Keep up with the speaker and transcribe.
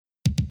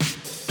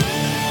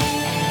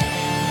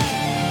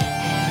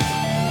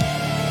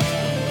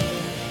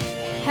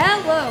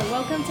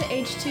welcome to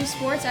H2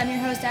 Sports. I'm your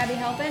host, Abby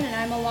Halpin, and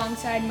I'm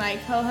alongside my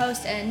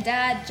co-host and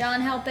dad, John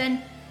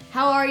Halpin.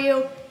 How are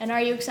you, and are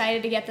you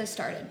excited to get this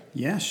started?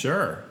 Yeah,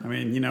 sure. I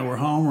mean, we're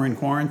home, we're in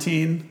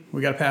quarantine,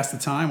 we got to pass the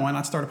time. Why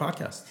not start a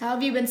podcast? How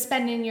have you been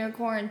spending your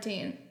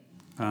quarantine?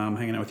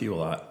 Hanging out with you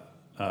a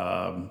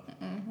lot.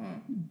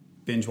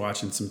 Binge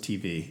watching some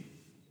TV.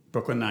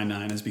 Brooklyn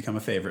Nine-Nine has become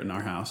a favorite in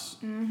our house.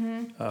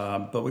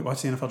 But we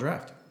watched the NFL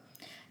draft.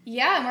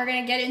 Yeah, and we're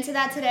going to get into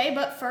that today,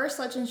 but first,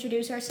 let's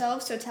introduce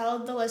ourselves. So tell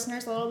the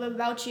listeners a little bit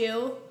about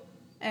you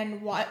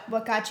and what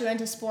got you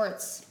into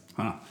sports.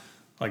 I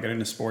got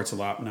into sports a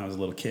lot when I was a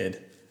little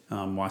kid.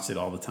 Watched it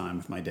all the time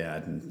with my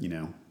dad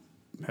and,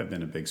 have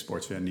been a big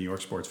sports fan, New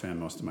York sports fan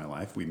most of my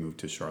life. We moved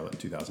to Charlotte in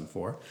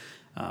 2004.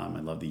 I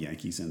love the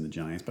Yankees and the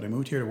Giants, but I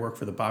moved here to work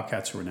for the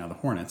Bobcats, who are now the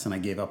Hornets, and I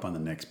gave up on the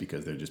Knicks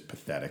because they're just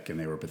pathetic, and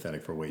they were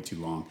pathetic for way too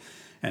long.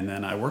 And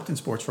then I worked in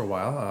sports for a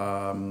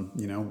while,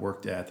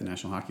 worked at the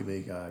National Hockey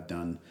League. I've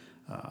done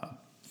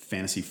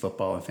fantasy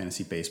football and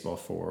fantasy baseball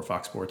for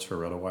Fox Sports, for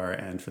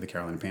RotoWire, and for the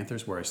Carolina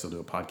Panthers, where I still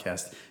do a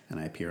podcast, and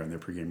I appear on their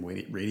pregame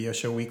radio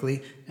show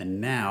weekly. And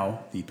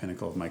now, the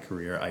pinnacle of my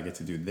career, I get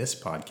to do this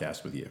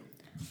podcast with you.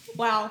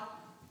 Wow,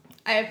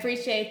 I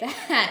appreciate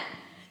that.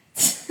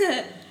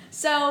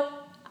 So,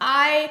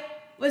 I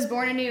was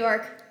born in New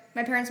York.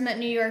 My parents met in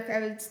New York.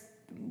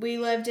 We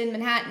lived in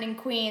Manhattan and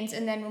Queens,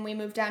 and then when we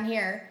moved down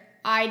here,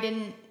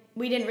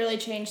 we didn't really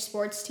change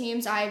sports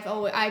teams. I've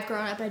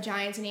grown up a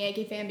Giants and a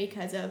Yankee fan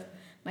because of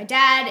my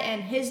dad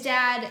and his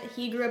dad.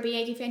 He grew up a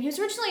Yankee fan. He was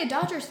originally a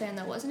Dodgers fan,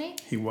 though, wasn't he?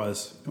 He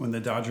was. When the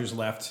Dodgers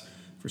left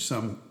for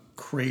some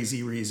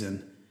crazy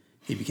reason,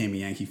 he became a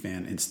Yankee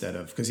fan instead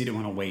of, because he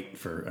didn't want to wait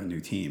for a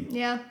new team.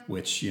 Yeah.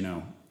 Which,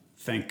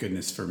 thank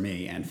goodness for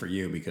me and for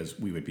you, because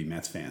we would be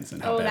Mets fans.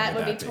 And that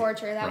would be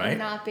torture. That would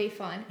not be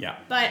fun. Yeah.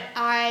 But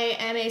I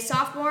am a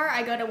sophomore.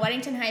 I go to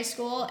Weddington High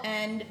School,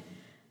 and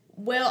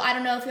I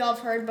don't know if you all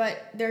have heard, but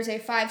there's a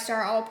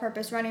 5-star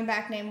all-purpose running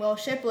back named Will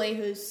Shipley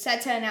who's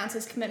set to announce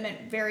his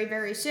commitment very,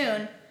 very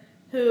soon,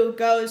 who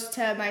goes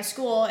to my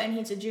school, and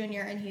he's a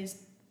junior, and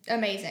he's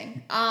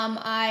amazing.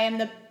 I am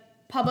the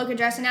public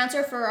address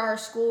announcer for our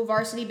school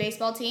varsity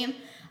baseball team.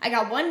 I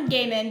got one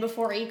game in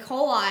before E.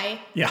 coli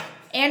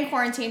and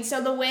quarantine.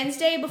 So the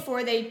Wednesday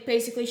before they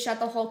basically shut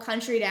the whole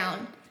country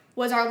down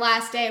was our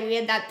last day. We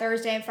had that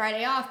Thursday and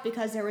Friday off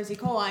because there was E.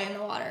 coli in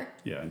the water.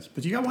 Yeah,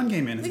 but you got one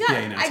game in as a PA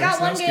announcer. I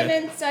got one game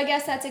in, so I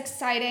guess that's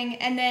exciting.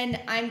 And then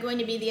I'm going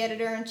to be the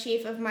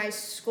editor-in-chief of my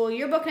school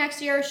yearbook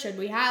next year, should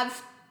we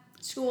have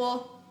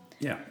school.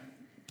 Yeah.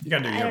 You got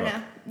to do your yearbook. I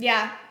don't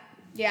know.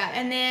 Yeah.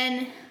 And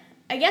then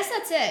I guess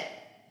that's it.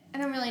 I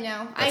don't really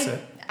know.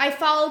 I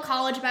follow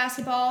college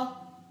basketball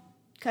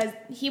because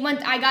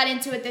I got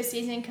into it this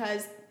season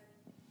because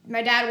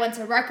my dad went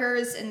to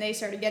Rutgers, and they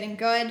started getting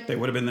good. They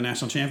would have been the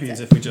national champions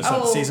if we just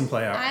let the season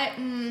play out.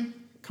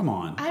 Come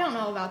on. I don't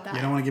know about that.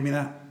 You don't want to give me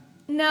that?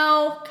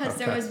 No, because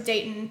there was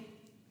Dayton.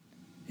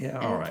 Yeah,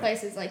 all right.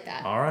 Places like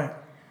that. All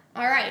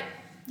right.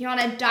 You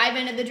want to dive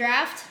into the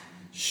draft?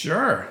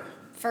 Sure.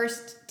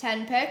 First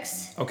 10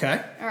 picks.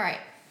 Okay. All right.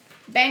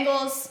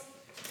 Bengals.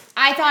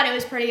 I thought it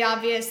was pretty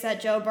obvious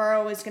that Joe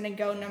Burrow was going to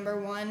go number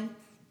 1.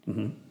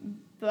 Mm-hmm.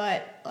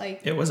 But,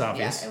 it was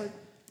obvious. Yeah,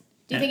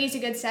 do you think he's a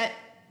good set?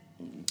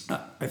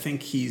 I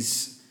think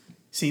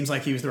seems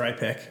like he was the right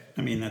pick.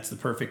 I mean, that's the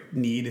perfect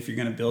need. If you're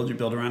going to build, you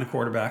build around a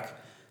quarterback.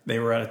 They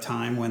were at a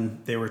time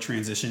when they were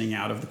transitioning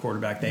out of the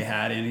quarterback they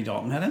had. Andy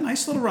Dalton had a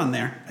nice little run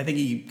there. I think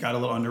he got a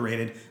little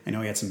underrated. I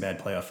know he had some bad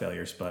playoff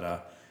failures, but,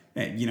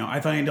 I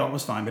thought Andy Dalton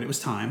was fine, but it was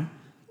time.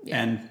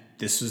 Yeah. And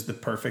this was the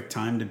perfect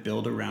time to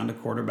build around a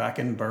quarterback,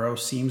 and Burrow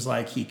seems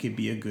like he could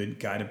be a good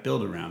guy to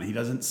build around. He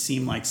doesn't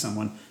seem like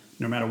someone,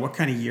 no matter what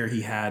kind of year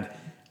he had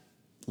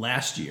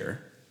last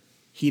year,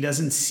 he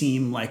doesn't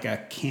seem like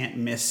a can't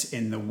miss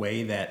in the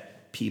way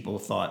that people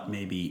thought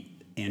maybe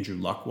Andrew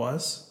Luck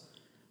was.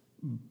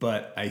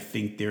 But I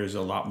think there's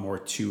a lot more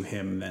to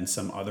him than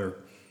some other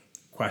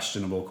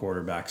questionable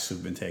quarterbacks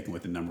who've been taken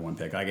with the number 1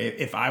 pick. Like,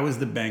 if I was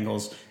the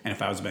Bengals and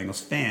if I was a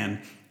Bengals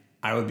fan,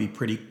 I would be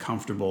pretty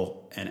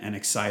comfortable and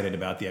excited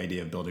about the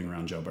idea of building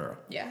around Joe Burrow.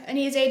 Yeah, and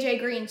he's A.J.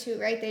 Green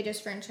too, right? They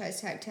just franchise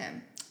tagged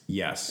him.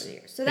 Yes.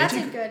 So that's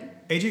good.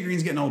 A.J.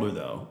 Green's getting older,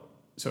 though.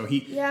 So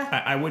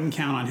I wouldn't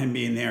count on him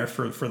being there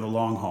for the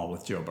long haul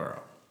with Joe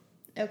Burrow.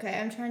 Okay,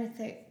 I'm trying to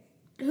think.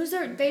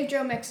 They have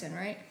Joe Mixon,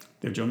 right?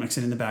 They have Joe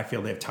Mixon in the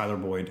backfield. They have Tyler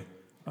Boyd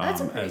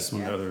as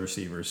one of the other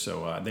receivers.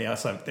 So they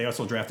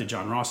also drafted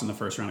John Ross in the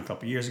first round a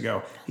couple years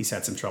ago. He's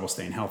had some trouble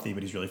staying healthy,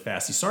 but he's really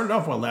fast. He started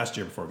off well last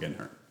year before getting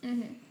hurt.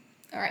 Mm-hmm.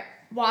 All right,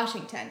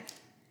 Washington.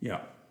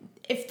 Yeah.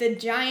 If the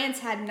Giants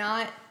had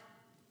not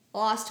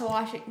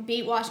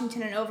beat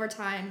Washington in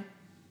overtime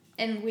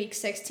in Week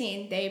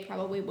 16, they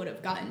probably would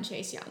have gotten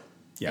Chase Young.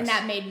 Yes. And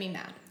that made me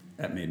mad.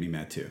 That made me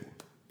mad too.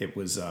 It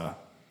was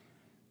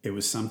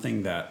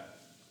something that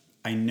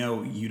I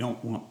know you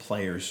don't want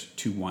players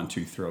to want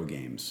to throw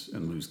games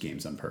and lose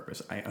games on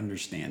purpose. I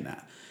understand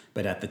that.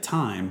 But at the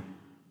time,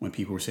 when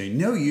people were saying,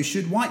 no, you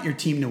should want your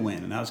team to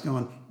win. And I was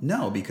going,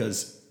 no,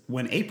 because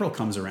when April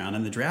comes around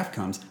and the draft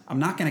comes, I'm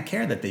not going to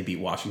care that they beat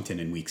Washington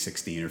in week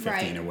 16 or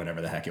 15 or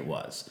whatever the heck it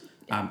was.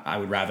 I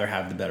would rather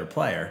have the better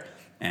player.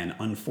 And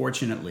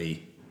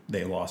unfortunately,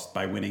 they lost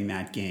by winning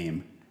that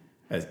game.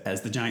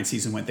 As the Giants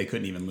season went, they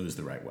couldn't even lose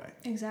the right way.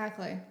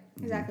 Exactly.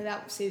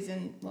 That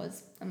season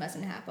was a mess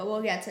and a half, but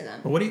we'll get to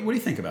them. But what do you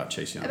think about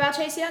Chase Young? About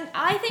Chase Young?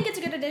 I think it's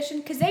a good addition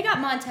because they got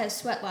Montez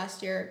Sweat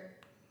last year,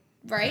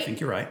 right? I think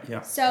you're right,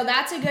 yeah. So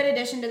that's a good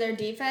addition to their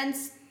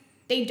defense.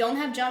 They don't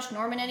have Josh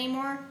Norman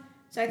anymore,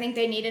 so I think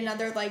they need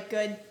another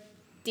good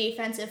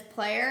defensive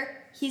player.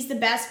 He was the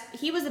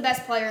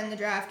best player in the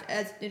draft,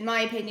 as in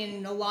my opinion,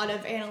 and a lot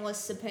of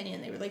analysts'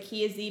 opinion. They were like,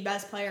 he is the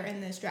best player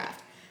in this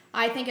draft.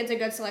 I think it's a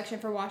good selection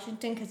for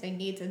Washington because they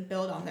need to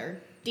build on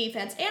their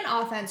defense and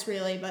offense,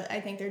 really, but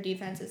I think their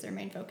defense is their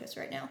main focus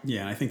right now.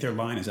 Yeah, and I think their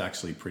line is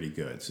actually pretty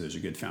good, so there's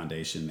a good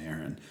foundation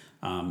there.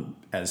 And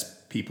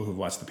as people who've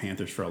watched the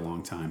Panthers for a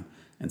long time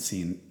and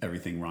seen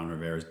everything Ron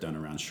Rivera's done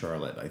around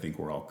Charlotte, I think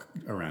we're all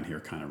around here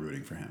kind of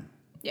rooting for him.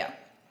 Yeah.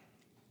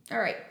 All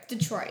right,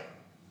 Detroit.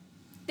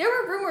 There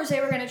were rumors they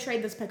were going to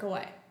trade this pick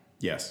away.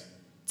 Yes.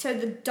 To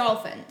the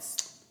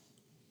Dolphins.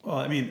 Well,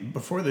 I mean,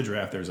 before the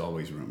draft, there's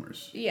always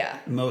rumors. Yeah.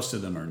 Most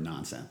of them are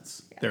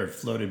nonsense. Yeah. They're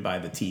floated by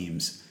the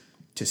teams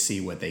to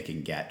see what they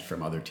can get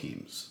from other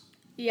teams.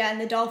 Yeah,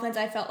 and the Dolphins,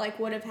 I felt like,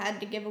 would have had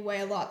to give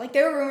away a lot.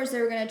 There were rumors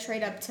they were going to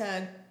trade up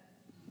to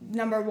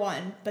number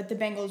 1, but the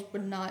Bengals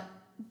would not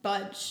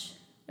budge,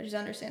 which is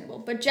understandable.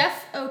 But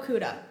Jeff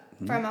Okudah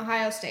from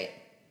Ohio State.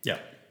 Yeah.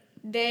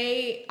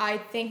 They, I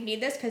think,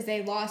 need this because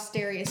they lost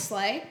Darius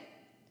Slay,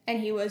 and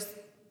he was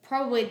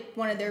probably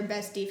one of their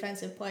best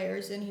defensive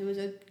players, and he was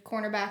a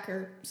cornerback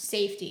or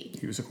safety.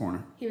 He was a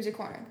corner.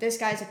 This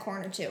guy's a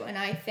corner, too, and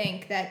I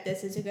think that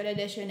this is a good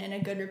addition and a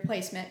good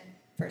replacement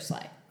for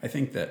Slay. I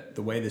think that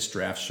the way this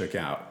draft shook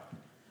out,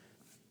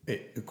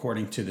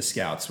 according to the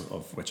scouts,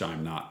 of which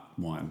I'm not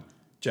one,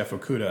 Jeff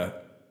Okudah,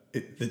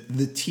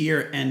 the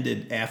tier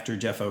ended after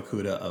Jeff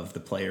Okudah of the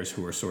players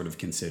who were sort of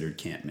considered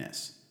can't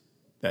miss.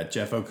 That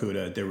Jeff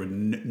Okudah, there were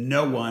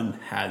no one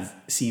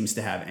seems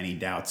to have any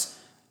doubts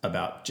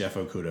about Jeff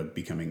Okudah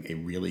becoming a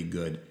really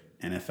good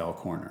NFL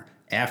corner.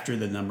 After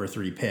the number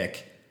 3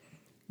 pick,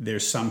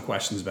 there's some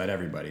questions about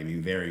everybody. I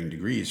mean, varying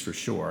degrees for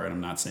sure. And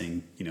I'm not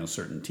saying,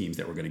 certain teams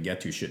that we're going to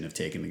get to shouldn't have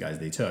taken the guys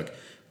they took.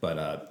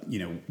 But,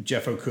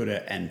 Jeff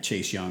Okudah and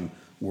Chase Young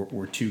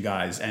were 2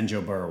 guys, and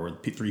Joe Burrow were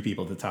 3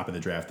 people at the top of the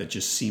draft that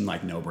just seemed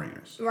like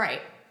no-brainers.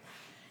 Right.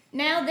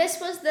 Now, this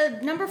was the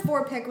number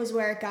 4 pick was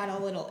where it got a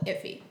little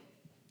iffy.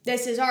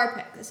 This is our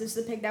pick. This is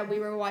the pick that we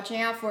were watching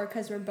out for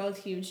because we're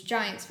both huge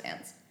Giants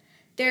fans.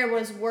 There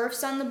was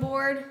Wirfs on the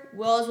board,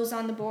 Wills was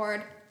on the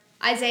board,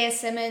 Isaiah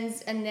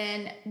Simmons, and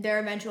then their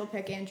eventual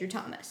pick, Andrew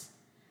Thomas.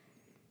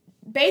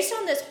 Based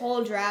on this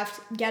whole draft,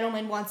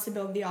 Gettleman wants to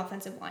build the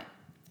offensive line,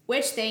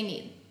 which they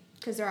need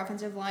because their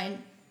offensive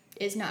line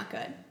is not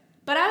good.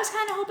 But I was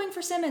kind of hoping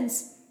for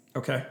Simmons.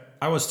 Okay,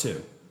 I was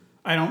too.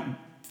 I don't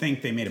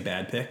think they made a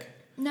bad pick.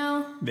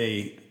 No.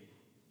 They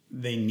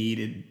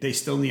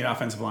still need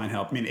offensive line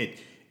help. I mean,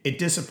 it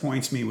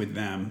disappoints me with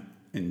them,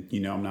 and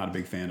I'm not a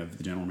big fan of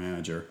the general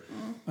manager,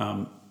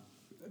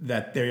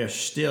 that they are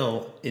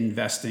still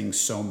investing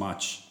so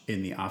much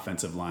in the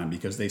offensive line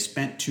because they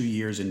spent 2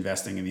 years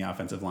investing in the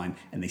offensive line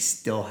and they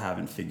still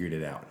haven't figured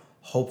it out.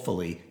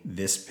 Hopefully,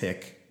 this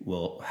pick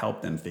will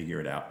help them figure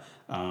it out.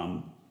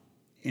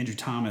 Andrew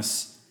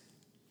Thomas,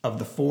 of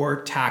the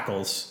 4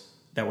 tackles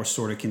that were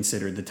sort of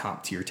considered the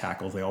top tier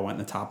tackles, they all went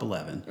in the top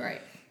 11.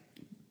 Right.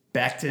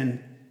 Becton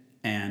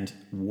and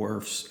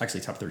Wirfs,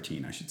 actually top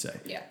 13, I should say.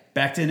 Yeah.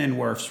 Becton and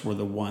Wirfs were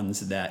the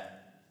ones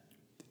that,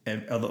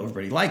 although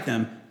everybody liked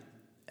them,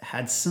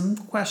 had some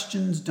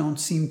questions, don't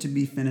seem to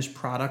be finished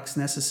products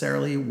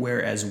necessarily,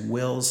 whereas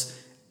Wills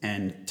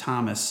and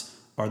Thomas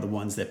are the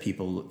ones that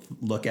people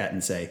look at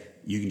and say,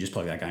 you can just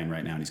plug that guy in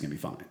right now and he's going to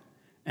be fine.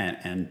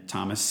 And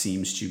Thomas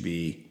seems to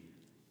be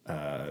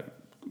a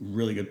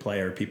really good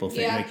player. People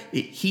think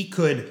he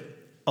could,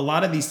 a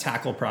lot of these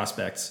tackle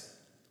prospects,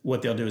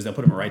 what they'll do is they'll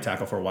put him at right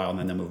tackle for a while and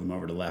then they'll move him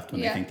over to left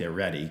when they think they're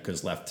ready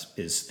because left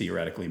is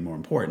theoretically more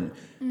important.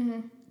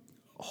 Mm-hmm.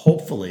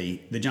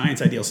 Hopefully, the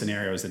Giants' ideal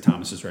scenario is that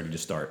Thomas is ready to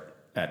start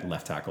at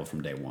left tackle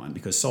from day one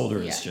because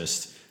Solder is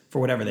just, for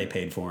whatever they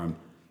paid for him,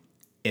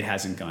 it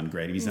hasn't gone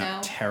great. He's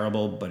not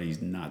terrible, but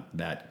he's not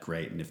that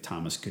great. And if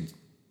Thomas could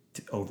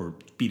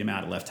beat him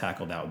out at left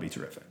tackle, that would be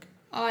terrific.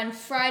 On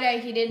Friday,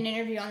 he did an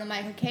interview on the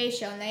Michael Kay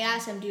show, and they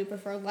asked him, do you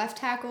prefer left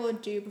tackle or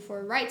do you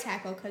prefer right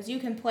tackle? Because you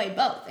can play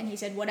both. And he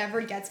said, whatever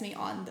gets me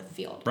on the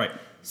field. Right.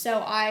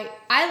 So I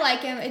like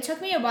him. It took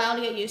me a while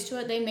to get used to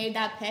it. They made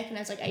that pick, and I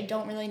was like, I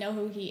don't really know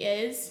who he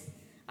is.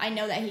 I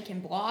know that he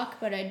can block,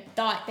 but I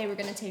thought they were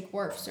going to take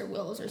Wirfs or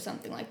Wills or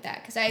something like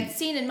that. Because I had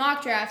seen in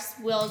mock drafts,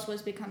 Wills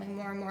was becoming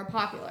more and more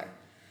popular.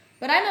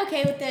 But I'm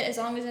okay with it as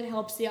long as it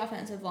helps the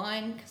offensive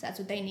line, because that's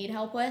what they need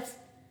help with.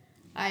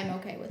 I'm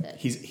okay with it.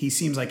 He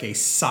seems like a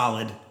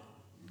solid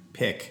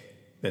pick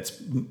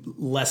that's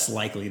less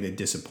likely to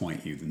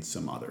disappoint you than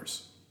some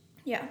others.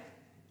 Yeah.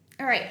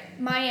 All right,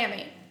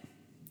 Miami.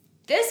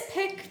 This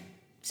pick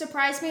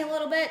surprised me a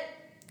little bit.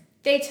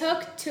 They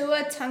took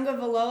Tua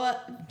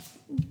Tagovailoa.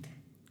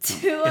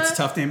 It's a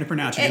tough name to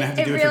pronounce. You're going to have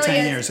to do it really for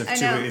 10 is. years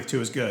if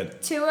Tua's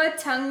good. Tua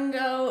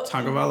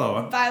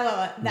Tagovailoa.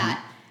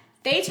 That.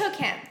 They took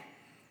him.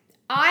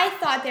 I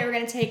thought they were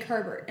going to take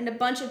Herbert, and a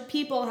bunch of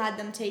people had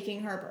them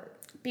taking Herbert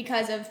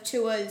because of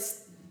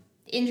Tua's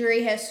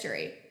injury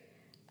history.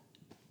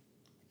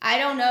 I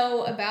don't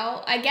know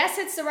about... I guess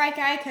it's the right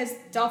guy because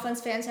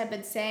Dolphins fans have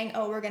been saying,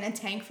 oh, we're going to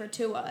tank for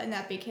Tua, and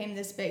that became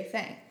this big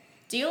thing.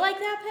 Do you like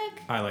that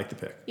pick? I like the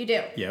pick. You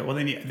do? Yeah, well,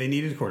 they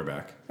needed a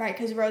quarterback. Right,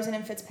 because Rosen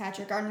and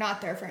Fitzpatrick are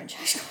not their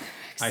franchise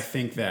quarterbacks. I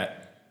think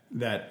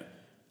that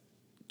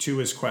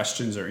Tua's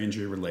questions are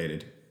injury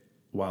related,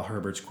 while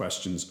Herbert's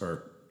questions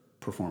are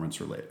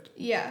performance related.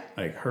 Yeah.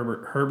 Like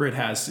Herbert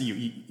has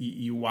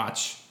you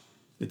watch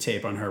the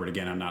tape on Herbert.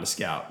 Again, I'm not a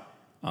scout.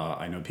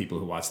 I know people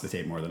who watch the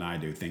tape more than I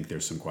do think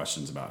there's some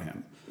questions about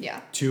him.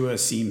 Yeah. Tua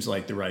seems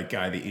like the right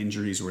guy. The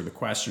injuries were the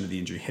question of the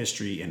injury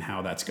history and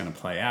how that's going to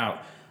play out.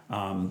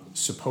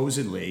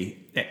 Supposedly,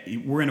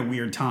 we're in a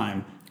weird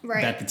time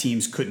that the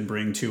teams couldn't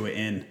bring Tua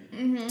in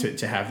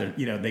to have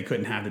their, they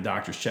couldn't have the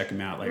doctors check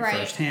him out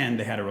firsthand.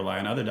 They had to rely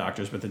on other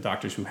doctors, but the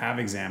doctors who have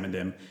examined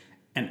him,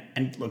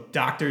 and look,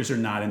 doctors are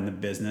not in the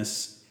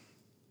business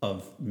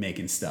of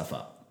making stuff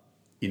up.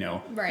 You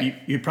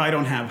probably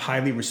don't have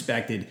highly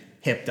respected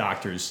hip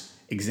doctors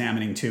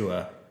examining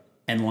Tua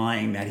and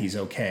lying that he's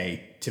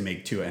okay to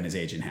make Tua and his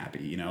agent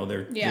happy.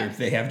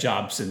 They have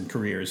jobs and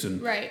careers,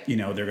 and they're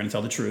going to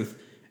tell the truth.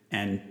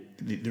 And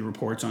the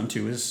reports on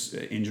Tua's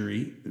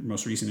injury,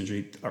 most recent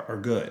injury, are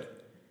good.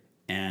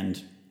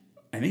 And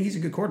I think he's a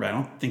good quarterback. I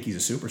don't think he's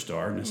a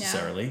superstar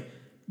necessarily,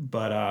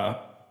 but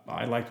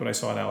I liked what I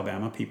saw at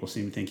Alabama. People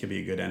seem to think he'll be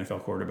a good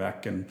NFL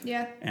quarterback. And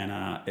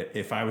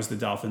if I was the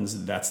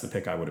Dolphins, that's the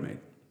pick I would have made.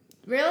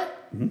 Really?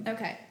 Mm-hmm.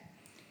 Okay.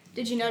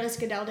 Did you notice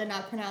Goodell did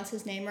not pronounce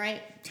his name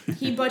right?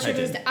 He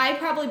butchered I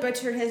probably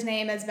butchered his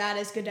name as bad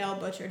as Goodell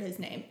butchered his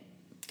name.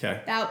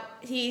 Okay.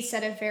 He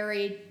said it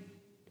very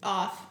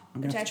off,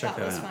 which I thought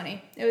was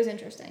funny. It was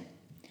interesting.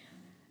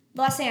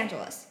 Los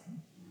Angeles.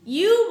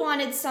 You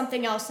wanted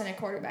something else than a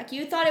quarterback.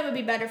 You thought it would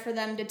be better for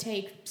them to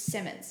take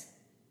Simmons.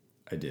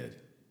 I did.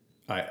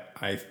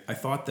 I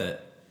thought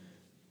that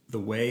the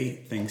way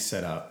things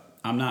set up,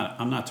 I'm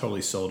not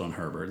totally sold on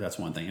Herbert. That's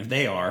one thing. If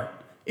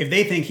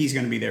they think he's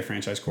going to be their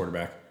franchise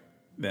quarterback,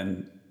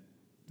 then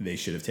they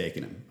should have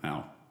taken him.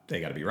 Now, they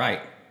got to be right.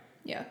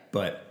 Yeah.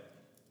 But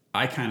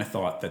I kind of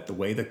thought that the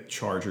way the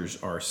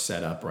Chargers are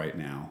set up right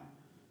now,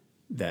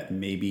 that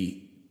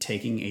maybe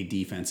taking a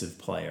defensive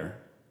player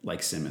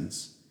like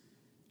Simmons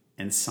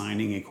and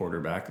signing a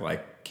quarterback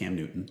like Cam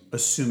Newton,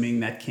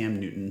 assuming that Cam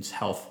Newton's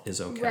health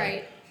is okay.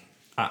 Right.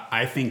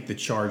 I think the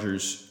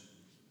Chargers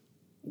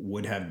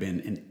would have been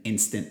an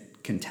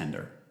instant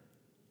contender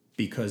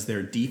because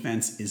their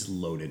defense is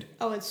loaded.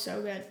 Oh, it's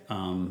so good.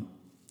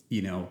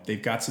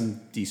 They've got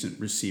some decent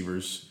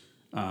receivers.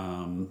 They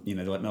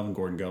let Melvin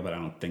Gordon go, but I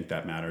don't think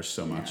that matters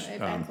so much.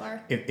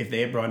 If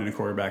they had brought in a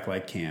quarterback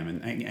like Cam,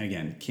 and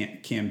again,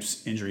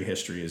 Cam's injury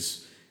history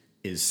is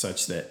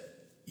such that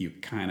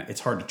it's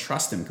hard to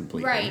trust him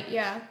completely. Right,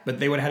 yeah. But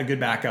they would have had a good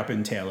backup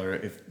in Taylor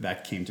if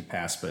that came to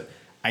pass. But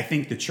I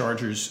think the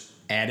Chargers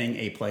adding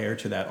a player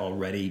to that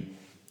already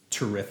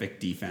terrific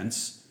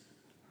defense,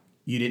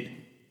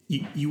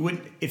 you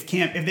wouldn't, if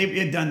they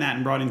had done that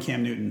and brought in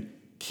Cam Newton,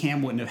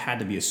 Cam wouldn't have had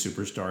to be a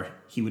superstar.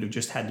 He would have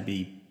just had to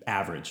be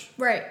average.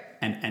 Right.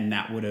 And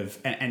that would have,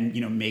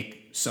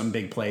 make some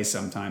big plays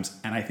sometimes.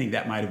 And I think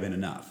that might have been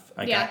enough.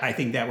 I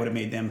think that would have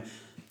made them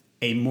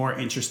a more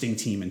interesting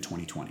team in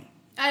 2020.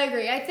 I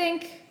agree. I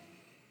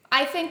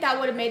think that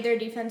would have made their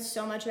defense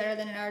so much better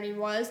than it already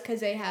was because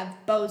they have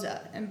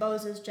Bosa, and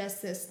Bosa's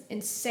just this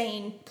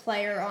insane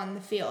player on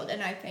the field.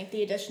 And I think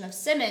the addition of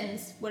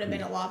Simmons would have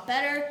been a lot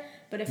better.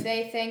 But if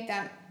they think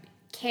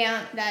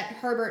that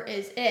Herbert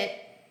is it,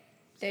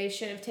 they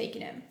should have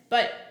taken him.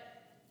 But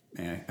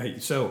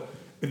so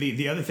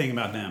the other thing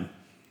about them,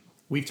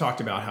 we've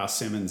talked about how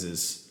Simmons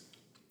is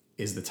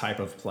the type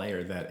of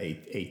player that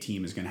a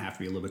team is going to have to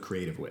be a little bit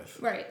creative with,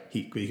 right?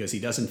 Because he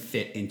doesn't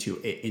fit into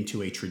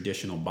a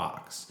traditional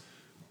box.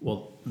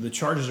 Well, the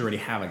Chargers already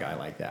have a guy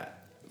like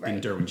that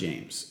in Derwin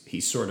James.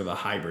 He's sort of a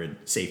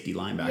hybrid safety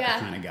linebacker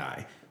kind of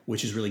guy,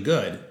 which is really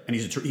good, and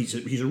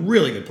he's a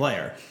really good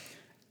player.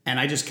 And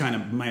I just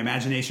my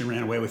imagination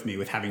ran away with me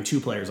with having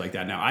two players like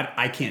that. Now,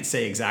 I can't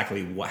say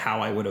exactly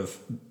how I would have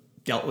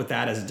dealt with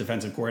that as a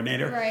defensive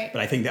coordinator, right.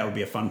 But I think that would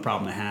be a fun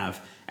problem to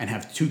have, and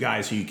have two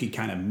guys who you could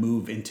kind of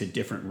move into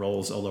different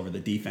roles all over the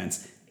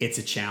defense. It's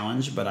a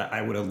challenge, but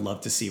I would have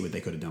loved to see what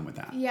they could have done with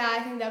that. Yeah, I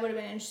think that would have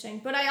been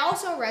interesting. But I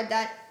also read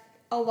that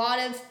a lot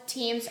of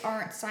teams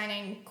aren't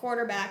signing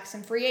quarterbacks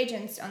and free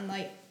agents,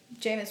 unlike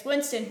Jameis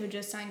Winston, who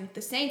just signed with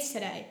the Saints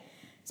today.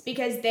 It's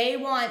because they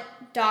want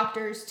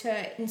doctors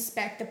to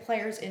inspect the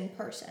players in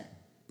person,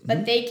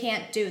 but they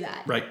can't do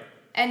that. Right.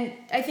 And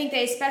I think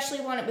they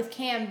especially want it with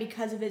Cam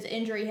because of his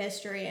injury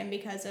history and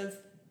because of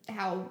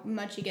how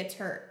much he gets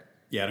hurt.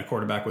 Yeah, and a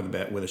quarterback with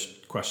a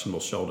questionable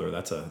shoulder,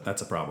 that's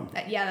a problem.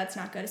 That's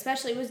not good.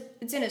 Especially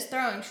it's in his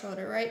throwing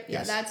shoulder, right?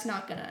 Yes. Yeah, that's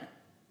not gonna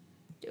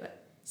do it.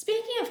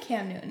 Speaking of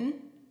Cam Newton,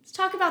 let's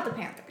talk about the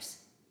Panthers.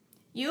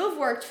 You have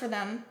worked for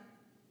them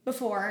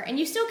before, and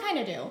you still kind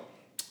of do.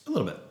 A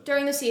little bit.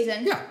 During the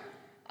season.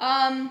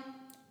 Yeah.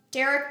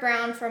 Derek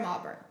Brown from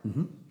Auburn.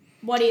 Mm-hmm.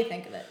 What do you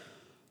think of it?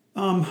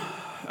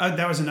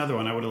 That was another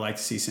one. I would have liked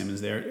to see Simmons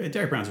there.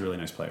 Derek Brown's a really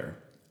nice player.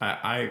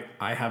 I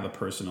have a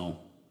personal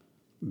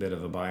bit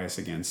of a bias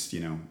against,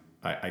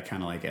 I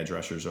kind of like edge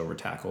rushers over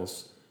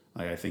tackles.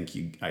 Like I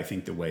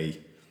think the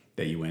way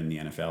that you win the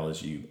NFL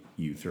is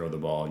you throw the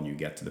ball and you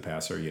get to the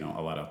passer.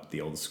 A lot of the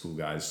old school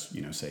guys,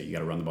 say you got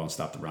to run the ball and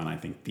stop the run. I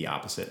think the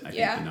opposite. I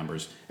think the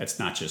numbers. It's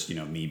not just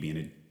me being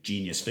a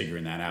genius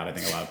figuring that out. I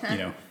think a lot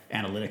of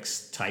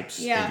analytics types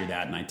figure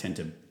that, and I tend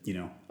to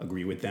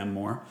agree with them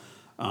more.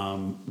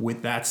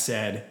 With that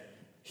said,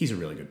 he's a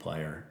really good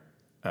player.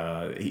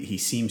 He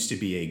seems to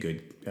be a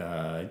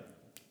good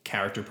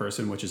character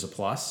person, which is a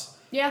plus.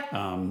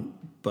 Yeah.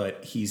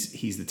 But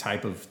he's the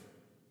type of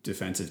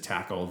defensive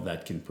tackle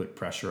that can put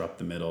pressure up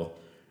the middle.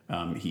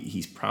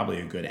 He's probably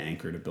a good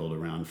anchor to build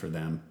around for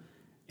them.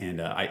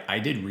 And I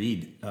did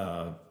read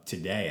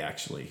today,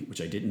 actually, which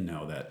I didn't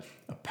know, that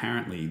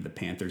apparently the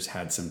Panthers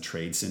had some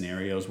trade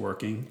scenarios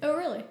working. Oh,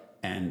 really?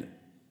 And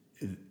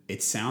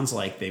it sounds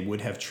like they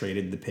would have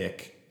traded the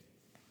pick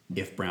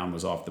if Brown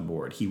was off the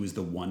board. He was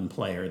the one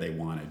player they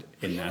wanted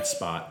in that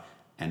spot.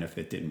 And if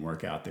it didn't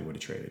work out, they would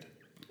have traded.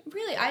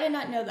 Really? I did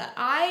not know that.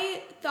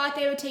 I thought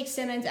they would take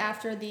Simmons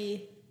after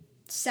the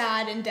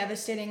sad and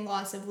devastating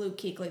loss of Luke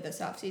Kuechly this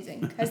offseason,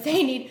 because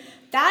they need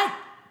that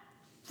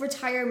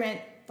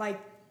retirement,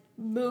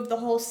 moved the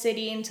whole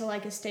city into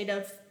a state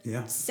of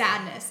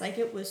sadness.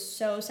 It was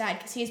so sad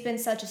because he's been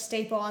such a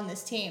staple on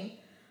this team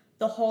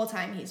the whole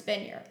time he's been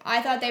here.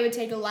 I thought they would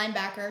take a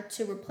linebacker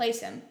to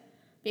replace him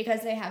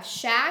because they have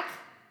Shaq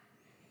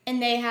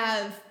and they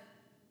have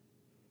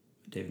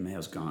David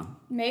Mayo's gone.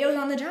 Mayo's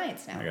on the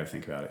Giants now. I got to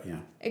think about it, yeah.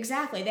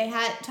 Exactly. They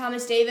had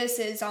Thomas Davis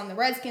is on the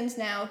Redskins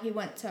now. He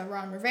went to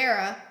Ron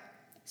Rivera.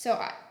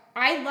 So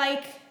I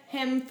like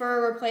him for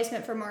a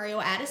replacement for Mario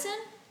Addison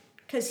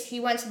because he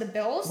went to the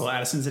Bills. Well,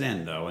 Addison's an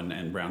end, though,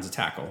 and Brown's a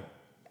tackle.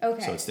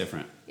 Okay. So it's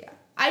different. Yeah.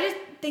 I just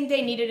think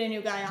they needed a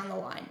new guy on the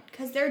line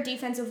because their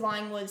defensive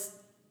line was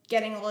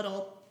getting a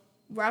little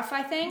rough,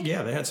 I think.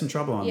 Yeah, they had some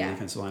trouble on the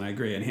defensive line. I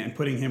agree. And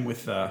putting him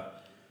with,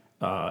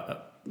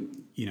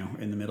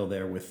 in the middle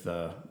there with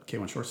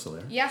K'Wan Short still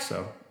there. Yeah.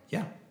 So,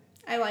 yeah.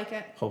 I like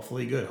it.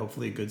 Hopefully good.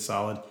 Hopefully a good,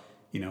 solid,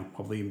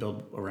 hopefully you can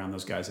build around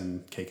those guys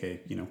and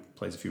KK,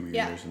 plays a few more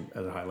years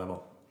at a high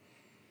level.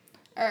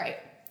 All right.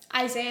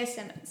 Isaiah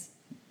Simmons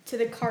to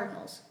the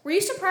Cardinals. Were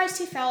you surprised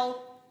he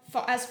fell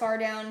as far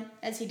down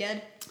as he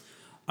did?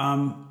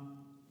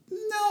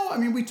 No, I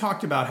mean, we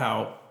talked about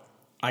how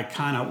I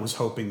kind of was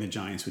hoping the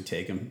Giants would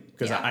take him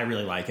because I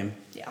really like him.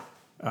 Yeah.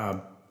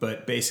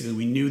 But basically,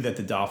 we knew that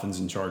the Dolphins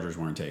and Chargers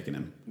weren't taking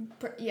him.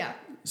 Yeah.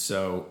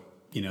 So,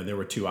 there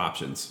were two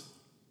options.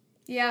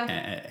 Yeah.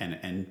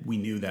 And we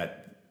knew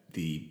that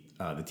the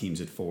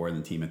teams at 4 and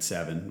the team at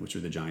 7, which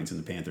were the Giants and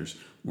the Panthers,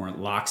 weren't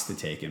locks to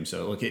take him.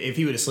 So, look, if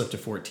he would have slipped to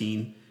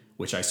 14,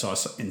 which I saw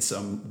in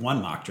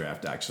one mock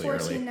draft actually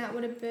 14, early. that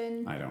would have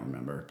been... I don't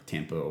remember.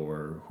 Tampa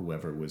or who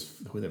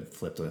they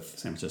flipped with,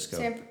 San Francisco.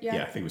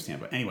 Yeah, I think it was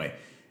Tampa. Anyway,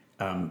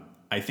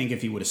 I think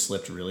if he would have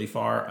slipped really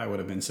far, I would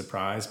have been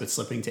surprised. But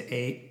slipping to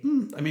 8,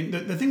 I mean,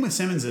 the thing with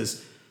Simmons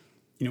is,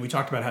 we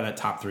talked about how that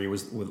top 3 were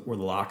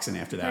the locks, and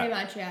after that... Pretty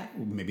much, yeah.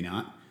 Maybe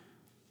not.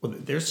 Well,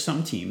 there's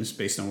some teams,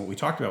 based on what we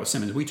talked about with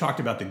Simmons, we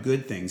talked about the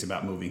good things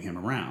about moving him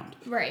around.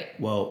 Right.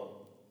 Well,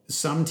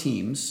 some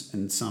teams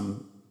and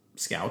some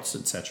scouts,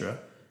 etc.,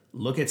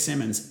 look at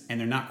Simmons and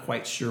they're not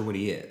quite sure what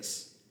he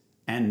is.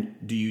 And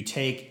do you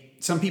take...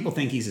 Some people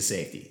think he's a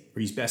safety, or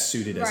he's best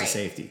suited as a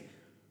safety.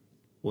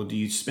 Well, do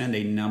you spend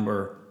a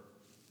number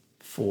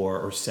 4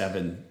 or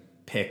 7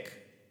 pick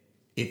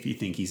if you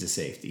think he's a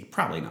safety?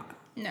 Probably not.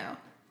 No.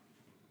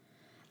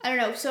 I don't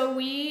know. So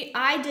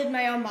I did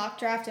my own mock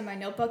draft in my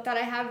notebook that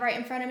I have right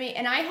in front of me,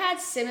 and I had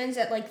Simmons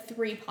at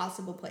 3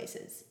 possible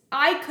places.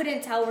 I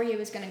couldn't tell where he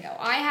was going to go.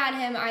 I had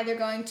him either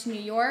going to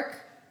New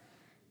York,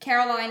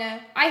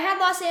 Carolina. I had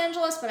Los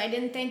Angeles, but I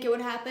didn't think it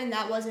would happen.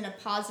 That wasn't a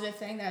positive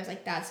thing that I was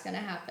like, that's going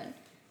to happen.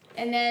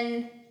 And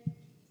then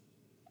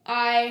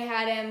I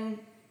had him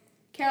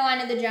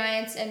Carolina, the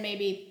Giants, and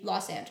maybe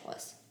Los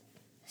Angeles.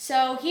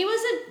 So he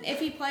was an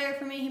iffy player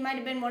for me. He might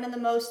have been one of the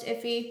most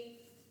iffy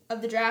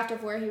of the draft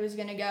of where he was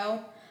going to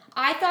go.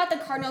 I thought the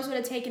Cardinals would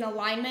have taken a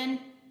lineman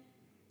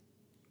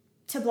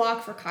to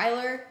block for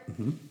Kyler.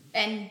 Mm-hmm.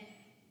 And,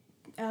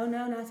 oh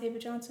no, not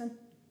David Johnson.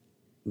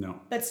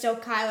 No. But still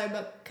Kyler,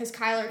 but because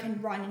Kyler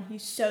can run and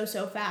he's so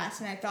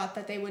fast. And I thought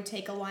that they would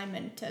take a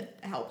lineman to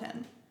help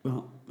him.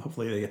 Well,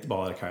 hopefully they get the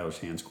ball out of Kyler's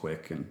hands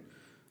quick. And,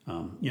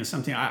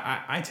 something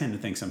I tend to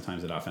think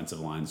sometimes at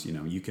offensive lines,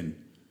 you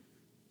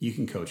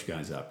can coach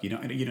guys up. You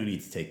don't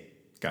need to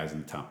take guys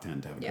in the top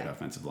 10 to have a good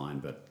offensive line,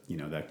 but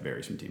that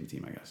varies from team to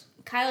team, I guess.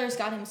 Kyler's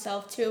got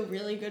himself 2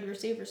 really good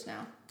receivers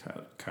now.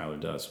 Kyler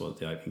does. Well,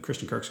 and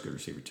Christian Kirk's a good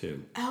receiver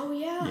too. Oh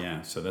yeah.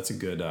 Yeah, so that's a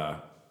good.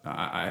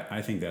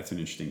 I think that's an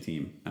interesting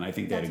team, and I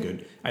think they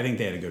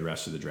had a good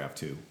rest of the draft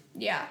too.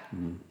 Yeah,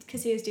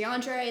 because he has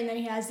DeAndre, and then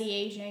he has the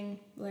aging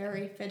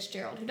Larry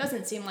Fitzgerald, who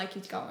doesn't seem like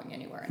he's going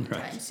anywhere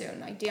anytime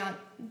soon.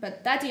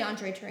 But that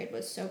DeAndre trade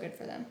was so good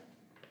for them.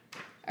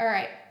 All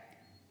right,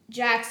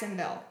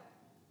 Jacksonville,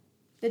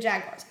 the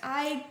Jaguars.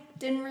 I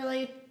didn't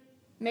really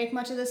make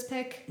much of this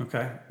pick.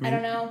 Okay. I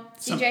don't know.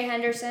 C.J.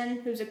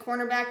 Henderson, who's a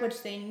cornerback,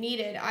 which they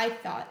needed, I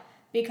thought,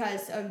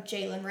 because of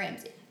Jalen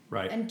Ramsey.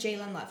 Right. And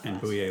Jalen left.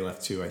 And Bouye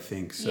left too, I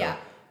think. So,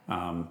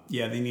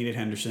 yeah. They needed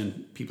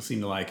Henderson. People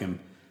seem to like him.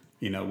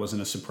 It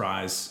wasn't a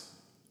surprise.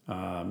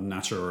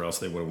 Not sure where else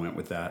they would have went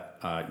with that.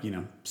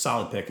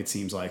 Solid pick, it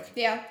seems like.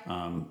 Yeah.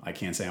 I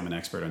can't say I'm an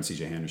expert on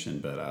C.J. Henderson,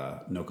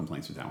 but no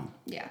complaints with that one.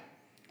 Yeah.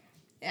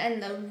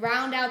 And the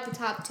round out the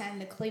top 10,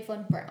 the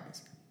Cleveland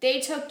Browns. They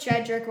took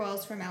Jedrick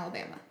Wills from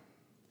Alabama.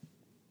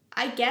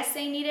 I guess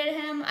they needed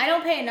him. I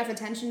don't pay enough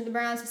attention to the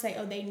Browns to say,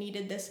 they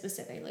needed this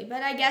specifically.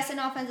 But I guess an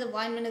offensive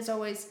lineman is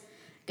always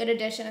a good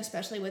addition,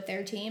 especially with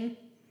their team.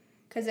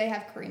 Because they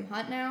have Kareem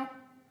Hunt now.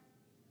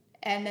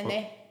 And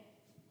then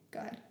Go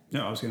ahead.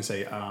 No, I was going to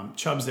say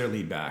Chubb's their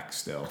lead back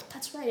still.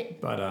 That's right.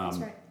 But That's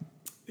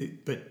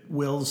right. But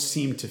Wills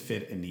seemed to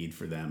fit a need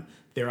for them.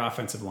 Their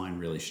offensive line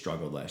really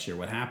struggled last year.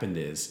 What happened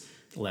is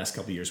the last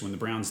couple of years when the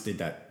Browns did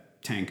that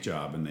tank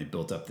job and they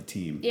built up the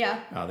team. Yeah.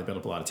 They built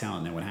up a lot of talent.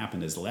 And then what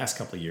happened is the last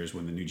couple of years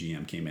when the new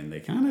GM came in,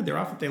 they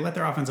let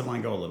their offensive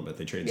line go a little bit.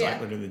 They traded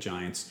Zeitler to the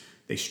Giants.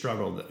 They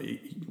struggled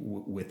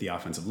with the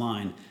offensive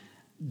line.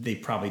 They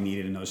probably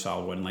needed another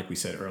solid one. Like we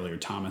said earlier,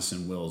 Thomas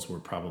and Wills were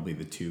probably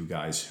the two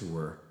guys who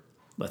were,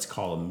 let's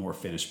call them, more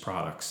finished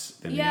products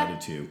than the other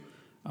two.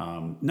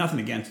 Nothing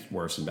against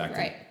Wirfs and Beckham.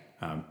 Right.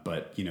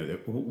 But,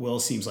 Will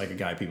seems like a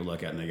guy people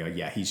look at and they go,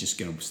 yeah, he's just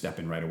going to step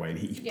in right away and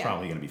he's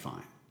probably going to be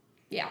fine.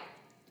 Yeah.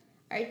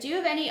 All right, do you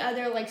have any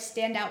other,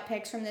 standout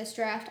picks from this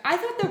draft? I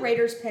thought the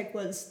Raiders pick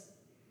was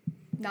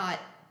not...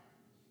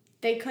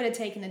 They could have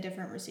taken a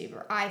different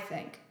receiver, I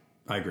think.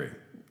 I agree.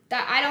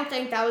 I don't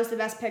think that was the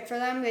best pick for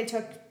them. They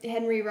took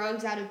Henry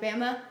Ruggs out of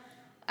Bama.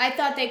 I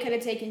thought they could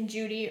have taken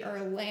Judy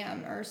or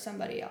Lamb or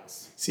somebody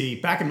else. See,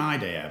 back in my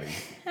day, Abby,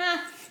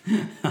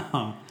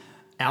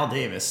 Al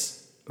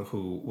Davis,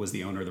 who was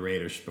the owner of the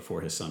Raiders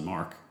before his son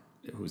Mark,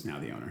 who's now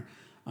the owner,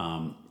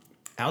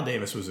 Al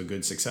Davis was a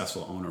good,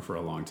 successful owner for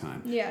a long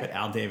time. Yeah. But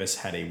Al Davis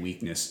had a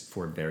weakness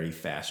for very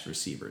fast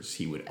receivers.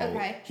 He would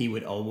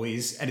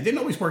always, and it didn't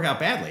always work out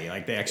badly.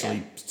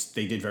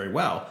 They did very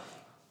well.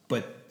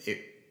 But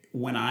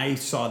when I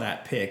saw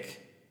that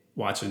pick,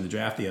 watching the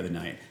draft the other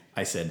night,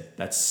 I said,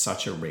 that's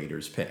such a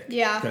Raiders pick.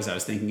 Yeah. Because I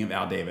was thinking of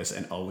Al Davis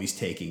and always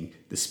taking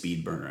the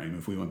speed burner. I mean,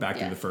 if we went back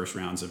to the first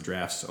rounds of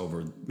drafts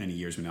over many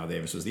years when Al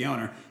Davis was the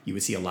owner, you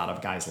would see a lot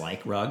of guys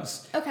like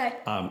Ruggs. Okay.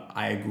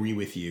 I agree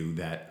with you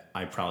that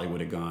I probably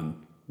would have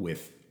gone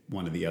with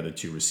one of the other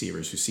two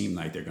receivers who seem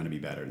like they're going to be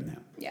better than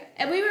him. Yeah.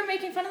 And we were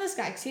making fun of this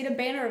guy because he had a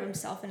banner of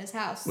himself in his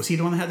house. Was he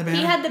the one that had the banner?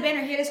 He had the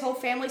banner. He had his whole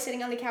family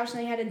sitting on the couch, and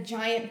they had a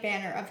giant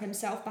banner of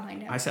himself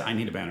behind him. I said, I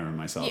need a banner of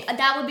myself. Yeah,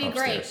 that would be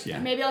upstairs. great. Yeah.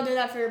 Maybe I'll do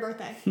that for your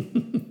birthday.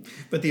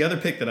 But the other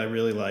pick that I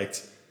really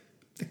liked,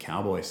 the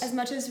Cowboys. As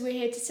much as we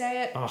hate to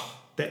say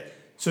it.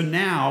 So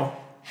now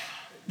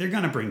they're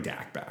going to bring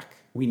Dak back.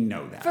 We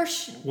know that. For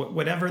sure.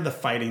 Whatever the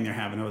fighting they're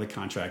having over the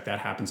contract, that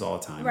happens all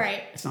the time.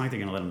 Right. It's not like they're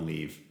going to let him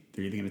leave.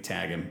 They're either going to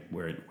tag him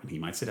when he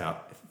might sit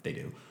out, if they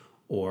do,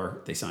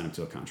 or they sign him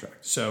to a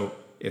contract. So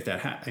if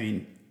that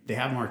they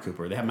have Mark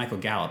Cooper, they have Michael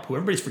Gallup, who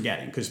everybody's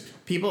forgetting, because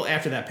people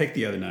after that pick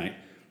the other night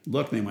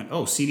looked and they went,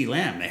 oh, CeeDee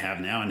Lamb they have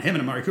now, and him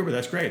and Amari Cooper,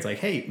 that's great. It's like,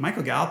 hey,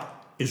 Michael Gallup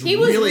is He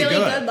was really good.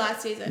 good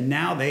last season.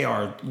 Now they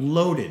are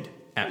loaded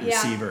at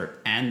receiver,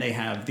 and they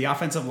have the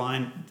offensive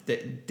line.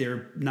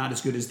 They're not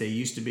as good as they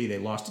used to be. They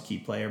lost a key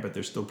player, but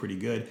they're still pretty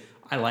good.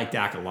 I like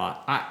Dak a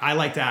lot. I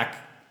like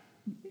Dak.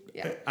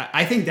 Yeah.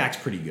 I think Dak's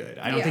pretty good.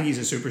 I don't think he's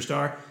a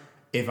superstar.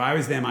 If I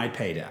was them, I'd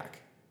pay Dak.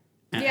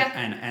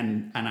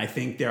 And I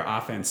think their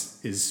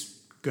offense is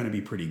going to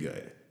be pretty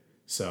good.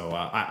 So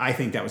I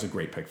think that was a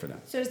great pick for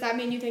them. So does that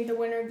mean you think the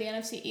winner of the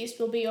NFC East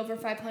will be over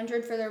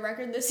 500 for their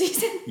record this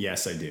season?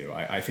 Yes, I do.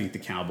 I think the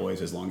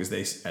Cowboys, as long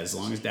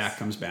as Dak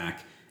comes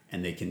back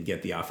and they can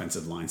get the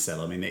offensive line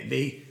settled. I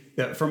mean,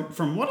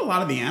 from what a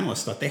lot of the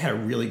analysts thought, they had a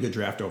really good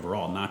draft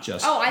overall, not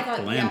just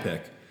the Lamb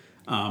pick.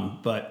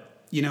 But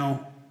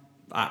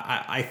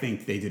I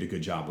think they did a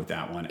good job with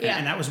that one.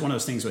 And that was one of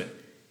those things that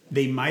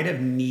they might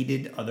have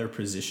needed other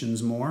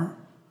positions more,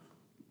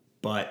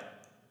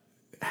 but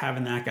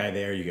having that guy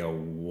there, you go,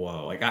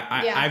 whoa. Like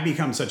I've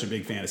become such a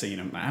big fan of saying,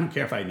 I don't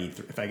care if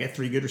if I get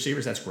 3 good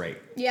receivers, that's great.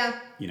 Yeah.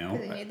 They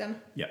need them.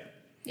 Yep.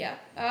 Yeah.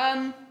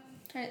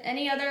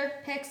 Any other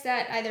picks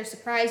that either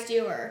surprised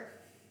you or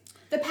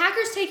the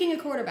Packers taking a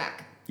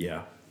quarterback?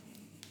 Yeah.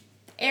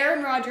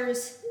 Aaron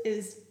Rodgers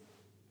is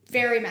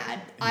very mad.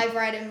 I've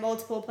read in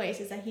multiple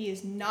places that he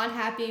is not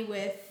happy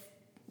with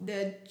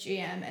the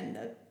GM and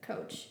the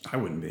coach. I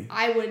wouldn't be.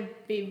 I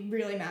would be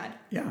really mad.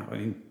 Yeah, I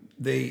mean,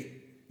 they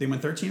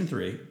went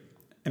 13-3,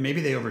 and maybe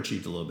they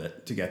overachieved a little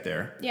bit to get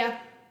there. Yeah.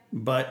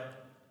 But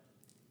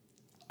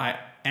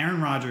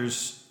Aaron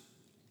Rodgers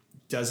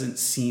doesn't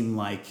seem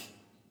like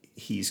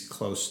he's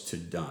close to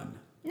done.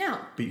 No.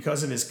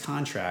 Because of his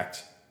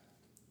contract,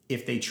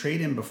 if they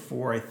trade him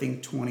before, I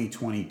think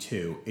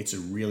 2022, it's a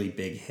really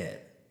big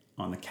hit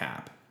on the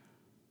cap.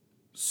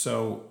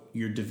 So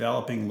you're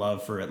developing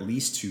Love for at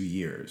least 2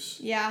 years.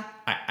 Yeah.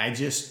 I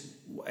just,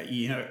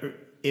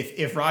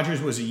 if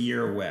Rodgers was a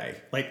year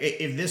away, like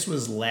if this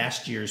was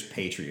last year's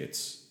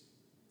Patriots,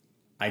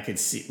 I could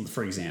see,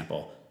 for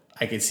example,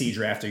 I could see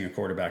drafting a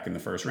quarterback in the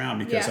first round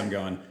because I'm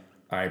going,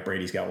 all right,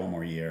 Brady's got 1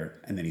 more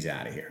year and then he's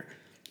out of here.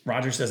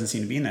 Rodgers doesn't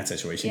seem to be in that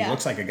situation. Yeah. He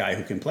looks like a guy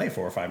who can play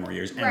 4 or 5 more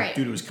years. And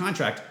due to his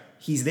contract,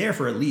 he's there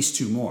for at least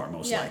 2 more,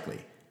 most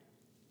likely.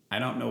 I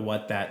don't know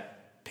what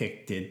that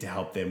pick did to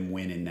help them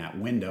win in that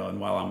window. And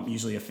while I'm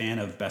usually a fan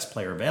of best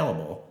player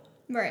available,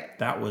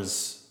 that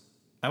was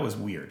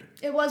weird.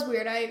 It was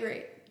weird. I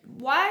agree.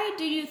 Why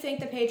do you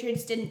think the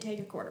Patriots didn't take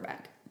a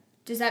quarterback?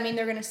 Does that mean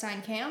they're going to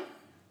sign Cam?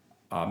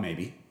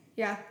 Maybe.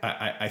 Yeah.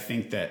 I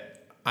think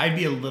that I'd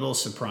be a little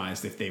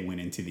surprised if they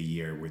went into the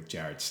year with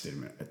Jarrett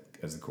Stidham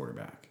as the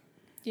quarterback.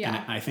 Yeah.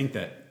 And I think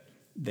that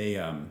they,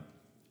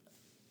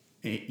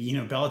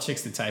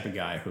 Belichick's the type of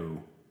guy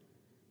who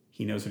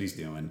he knows what he's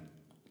doing.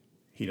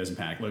 He doesn't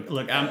panic.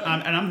 Look.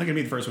 I'm going to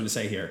be the first one to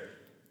say here.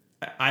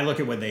 I look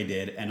at what they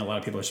did, and a lot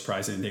of people are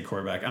surprised they didn't take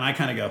quarterback. And I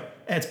kind of go,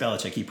 it's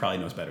Belichick. He probably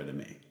knows better than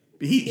me.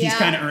 He's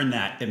kind of earned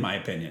that, in my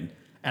opinion.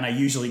 And I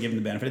usually give him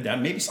the benefit of the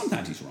doubt. Maybe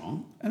sometimes he's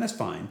wrong, and that's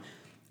fine.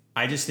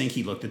 I just think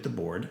he looked at the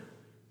board,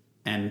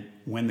 and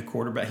when the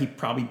quarterback, he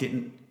probably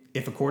didn't.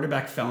 If a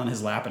quarterback fell in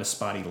his lap at a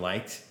spot he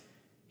liked,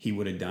 he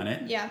would have done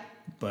it. Yeah.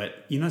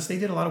 But so they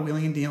did a lot of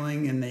wheeling and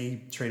dealing, and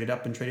they traded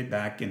up and traded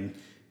back, and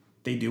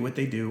they do what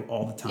they do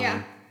all the time.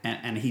 Yeah.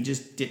 And he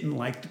just didn't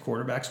like the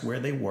quarterbacks where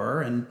they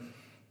were, and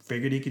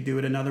figured he could do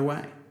it another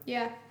way.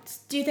 Yeah.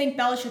 Do you think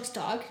Belichick's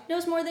dog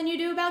knows more than you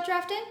do about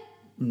drafting?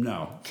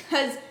 No.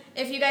 Because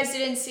if you guys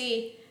didn't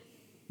see,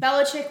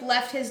 Belichick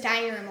left his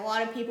dining room. A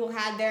lot of people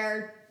had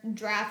their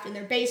draft in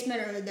their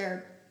basement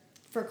or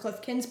for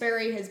Cliff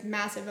Kingsbury, his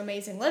massive,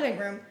 amazing living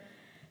room.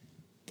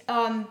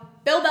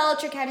 Bill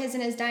Belichick had his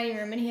in his dining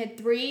room, and he had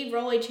a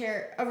rolly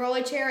chair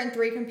and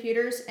 3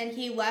 computers, and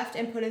he left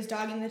and put his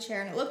dog in the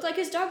chair, and it looked like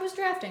his dog was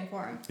drafting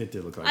for him. It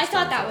did look like I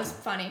thought that was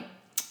funny.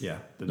 Yeah,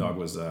 the dog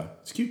was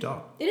it's a cute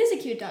dog. It is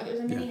a cute dog. It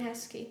was a mini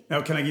husky.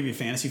 Now, can I give you a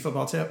fantasy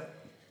football tip?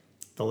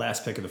 The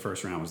last pick of the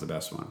first round was the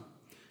best one.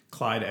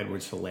 Clyde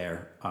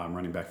Edwards-Helaire,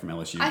 running back from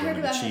LSU, going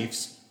to the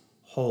Chiefs.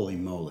 Holy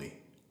moly.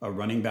 A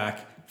running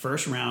back,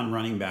 first round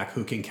running back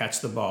who can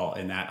catch the ball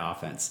in that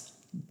offense.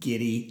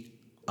 Giddy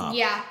up.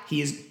 Yeah.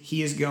 He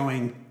is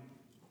going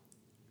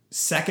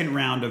second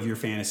round of your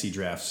fantasy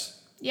drafts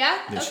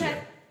this year.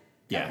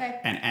 Yeah. Okay.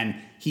 And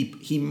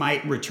he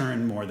might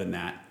return more than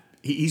that.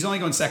 He's only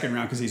going second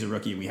round because he's a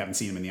rookie and we haven't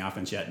seen him in the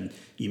offense yet. And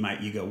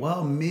you go,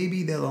 well,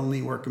 maybe they'll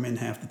only work him in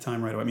half the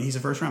time right away. I mean, he's a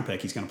first round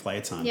pick. He's going to play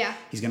a ton. Yeah.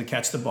 He's going to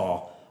catch the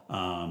ball.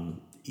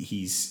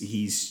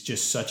 He's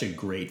just such a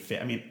great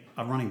fit. I mean,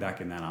 a running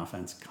back in that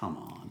offense, come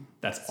on.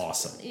 That's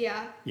awesome.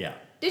 Yeah. Yeah.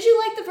 Did you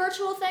like the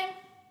virtual thing?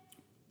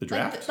 The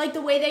draft? Like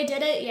the way they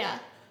did it? Yeah.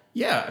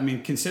 Yeah. I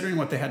mean, considering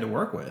what they had to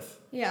work with.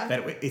 Yeah.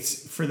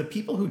 It's for the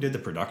people who did the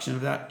production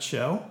of that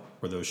show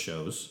or those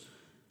shows,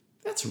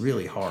 that's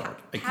really hard.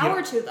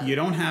 Power to them. You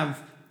don't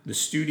have the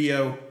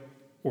studio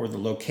or the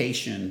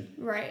location.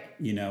 Right.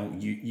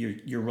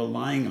 You're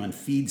relying on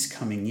feeds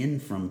coming in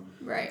from.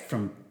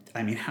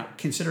 I mean,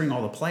 considering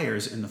all the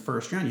players in the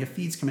first round, you have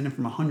feeds coming in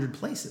from 100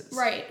 places.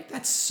 Right.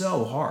 That's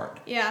so hard.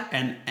 Yeah.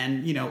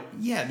 And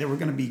there were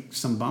going to be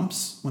some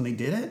bumps when they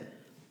did it.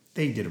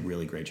 They did a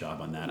really great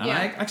job on that. And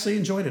I actually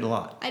enjoyed it a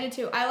lot. I did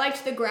too. I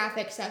liked the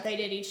graphics that they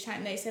did each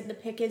time they said the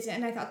pick is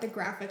in. I thought the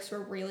graphics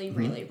were really,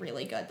 really,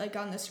 really good, like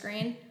on the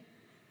screen.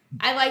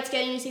 I liked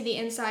getting to see the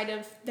inside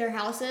of their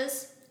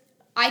houses.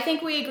 I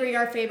think we agreed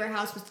our favorite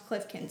house was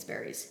Cliff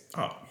Kingsbury's.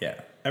 Oh, yeah.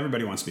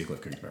 Everybody wants to be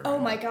Cliff Kingsbury. Oh,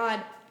 my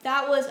God.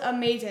 That was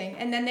amazing.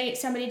 And then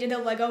somebody did a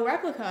Lego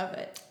replica of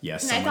it.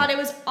 Yes. And I thought it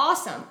was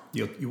awesome.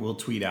 You will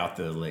tweet out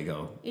the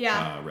Lego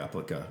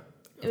replica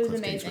of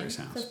Cliff Kingsbury's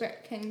house.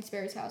 Cliff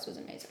Kingsbury's house was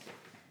amazing.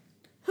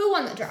 Who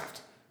won the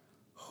draft?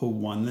 Who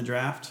won the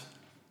draft?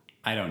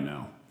 I don't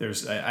know.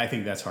 I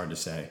think that's hard to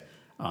say.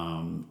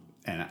 And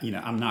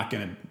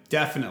I'm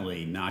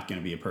definitely not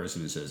going to be a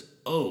person who says,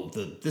 "Oh,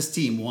 this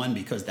team won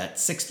because that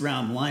 6th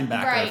round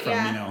linebacker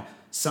from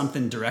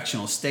something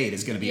directional state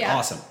is going to be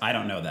awesome." I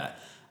don't know that.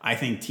 I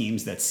think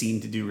teams that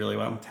seem to do really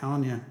well. I'm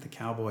telling you, the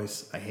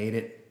Cowboys. I hate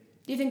it.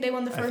 Do you think they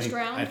won the first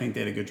round? I think they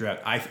had a good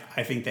draft. I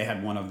think they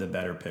had one of the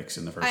better picks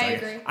in the first. I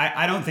agree.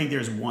 I don't think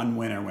there's one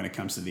winner when it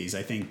comes to these.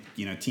 I think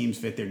teams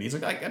fit their needs.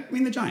 I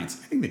mean, the Giants.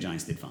 I think the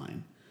Giants did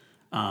fine.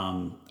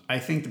 I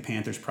think the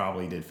Panthers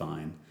probably did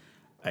fine.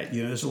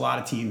 There's a lot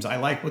of teams. I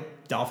like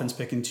what Dolphins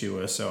picking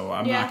Tua, so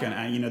I'm not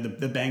going to,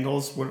 the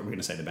Bengals, what are we going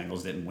to say? The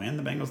Bengals didn't win.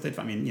 The Bengals did.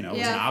 I mean, it was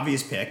an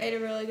obvious pick, they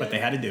did really good. But they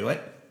had to do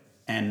it.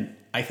 And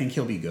I think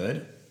he'll be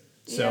good.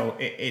 So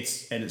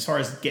and as far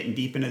as getting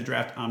deep into the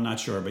draft, I'm not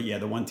sure. But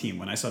the one team,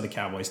 when I saw the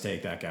Cowboys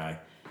take that guy,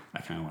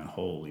 I kind of went,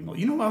 holy moly.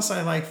 You know what else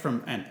I like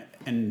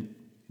and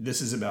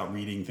this is about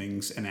reading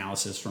things,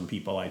 analysis from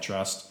people I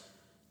trust,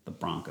 the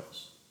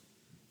Broncos.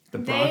 The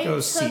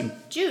Broncos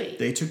Judy.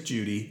 They took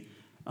Judy.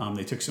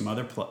 They took some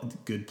other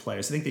good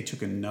players. I think they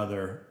took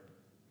another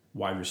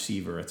wide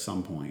receiver at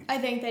some point. I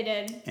think they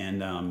did.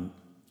 And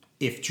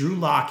if Drew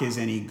Lock is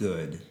any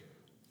good,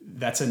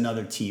 that's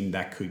another team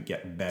that could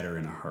get better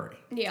in a hurry.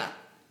 Yeah.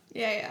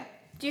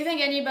 Do you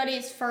think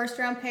anybody's first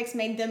round picks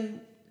made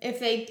them, if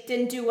they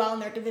didn't do well in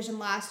their division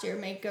last year,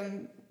 make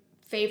them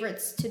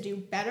favorites to do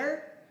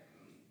better?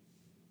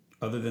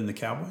 Other than the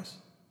Cowboys?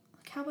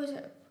 Cowboys,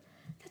 that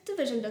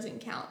division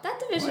doesn't count. That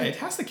division. Well, it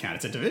has to count.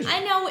 It's a division.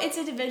 I know it's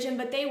a division,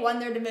 but they won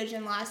their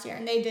division last year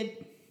and they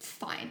did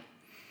fine.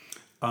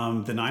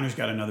 The Niners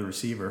got another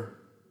receiver,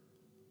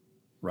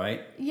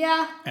 right?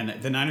 Yeah.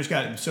 And the Niners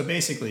got, so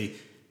basically,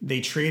 they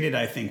traded,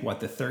 I think,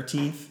 the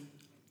 13th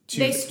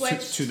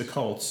to the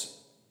Colts.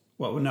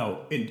 Well,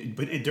 no,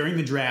 during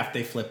the draft,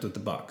 they flipped with the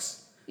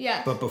Bucks.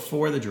 Yeah. But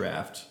before the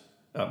draft,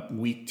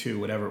 week 2,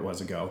 whatever it was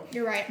ago.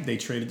 You're right. They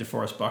traded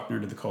DeForest Buckner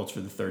to the Colts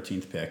for the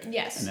 13th pick.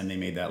 Yes. And then they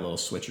made that little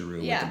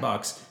switcheroo with the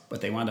Bucks. But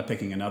they wound up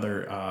picking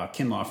another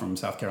Kinlaw from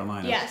South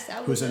Carolina. Yes,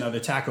 who's another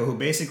tackle who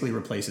basically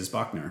replaces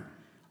Buckner.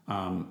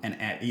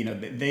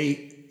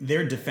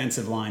 Their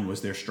defensive line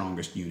was their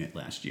strongest unit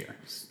last year.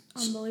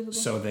 Unbelievable.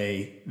 So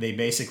they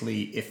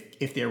basically,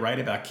 if they're right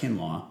about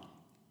Kinlaw,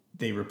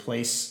 they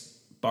replace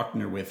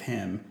Buckner with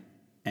him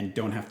and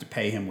don't have to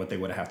pay him what they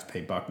would have to pay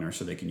Buckner,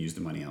 so they can use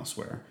the money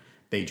elsewhere.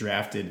 They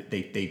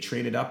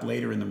traded up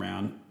later in the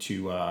round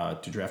to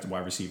draft a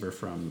wide receiver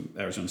from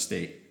Arizona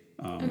State,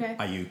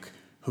 Ayuk,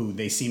 who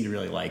they seem to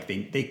really like.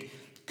 They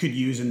could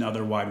use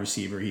another wide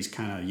receiver. He's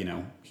kind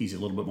of, he's a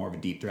little bit more of a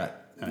deep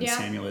threat than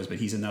Samuel is, but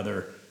he's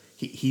another.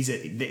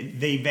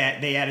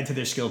 They added to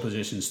their skill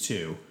positions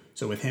too.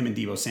 So with him and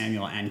Deebo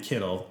Samuel and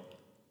Kittle,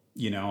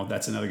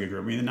 that's another good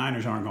group. I mean, the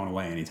Niners aren't going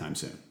away anytime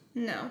soon.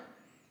 No.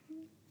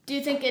 Do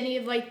you think any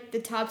of the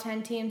top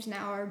 10 teams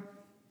now are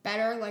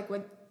better,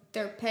 with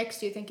their picks?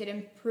 Do you think it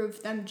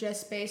improved them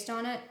just based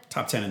on it?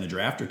 Top 10 in the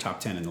draft or top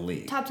 10 in the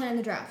league? Top 10 in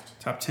the draft.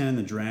 Top 10 in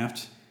the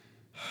draft.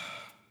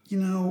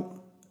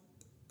 I'm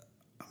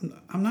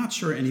not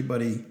sure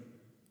anybody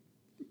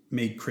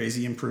made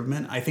crazy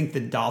improvement. I think the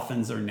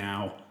Dolphins are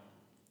now,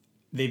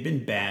 they've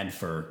been bad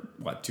for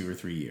 2 or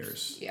 3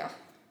 years. Yeah.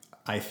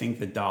 I think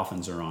the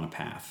Dolphins are on a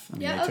path. I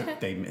mean,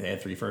 they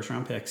had 3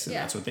 first-round picks, and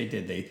that's what they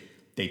did.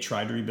 They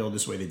tried to rebuild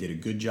this way. They did a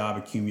good job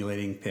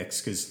accumulating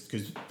picks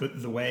because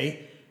the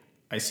way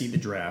I see the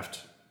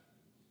draft,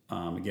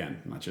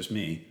 again, not just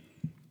me,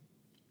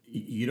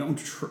 you don't.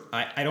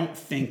 I don't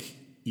think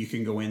you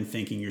can go in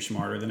thinking you're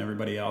smarter than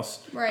everybody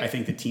else. Right. I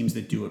think the teams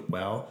that do it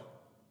well,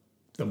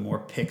 the more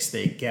picks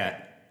they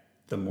get,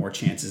 the more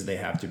chances they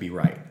have to be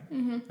right.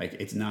 Mm-hmm.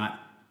 It's not,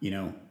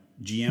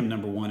 GM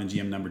number 1 and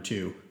GM number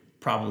 2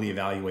 probably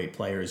evaluate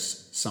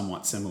players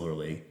somewhat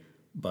similarly.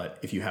 But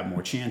if you have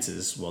more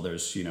chances, well,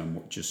 there's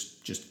more,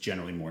 just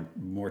generally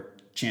more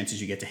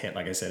chances you get to hit,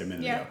 like I said a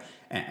minute ago.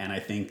 And I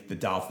think the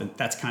Dolphins,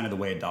 that's kind of the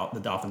way the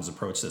Dolphins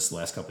approached this the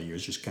last couple of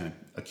years, just kind of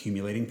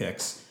accumulating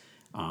picks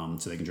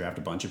so they can draft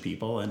a bunch of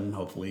people and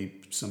hopefully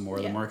some more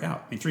of them work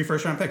out. I mean, 3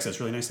 first-round picks, that's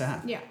really nice to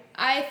have. Yeah.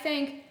 I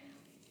think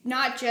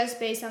not just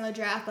based on the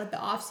draft, but the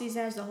offseason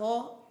as a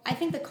whole, I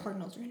think the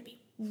Cardinals are going to be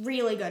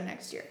really good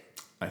next year.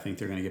 I think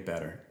they're going to get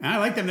better. And I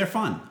like them. They're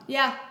fun.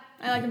 Yeah,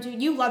 I like them too.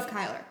 You love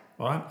Kyler.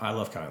 Well, I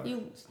love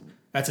Kyler.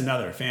 That's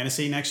another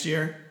fantasy next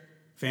year.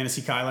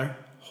 Fantasy Kyler.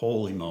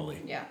 Holy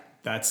moly. Yeah.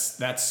 That's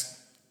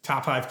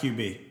top 5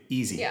 QB.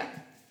 Easy. Yeah.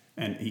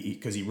 And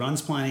because he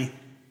runs plenty,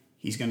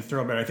 he's going to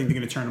throw better. I think they're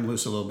going to turn him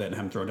loose a little bit and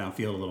have him throw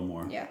downfield a little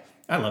more. Yeah.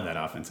 I love that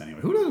offense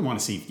anyway. Who doesn't want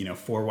to see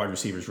 4 wide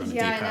receivers running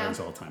deep patterns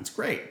all the time? It's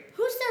great.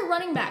 Who's their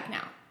running back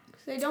now?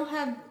 Because they don't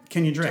have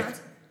Kenyon Drake.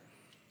 Johnson.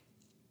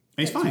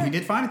 And he's fine. Right. He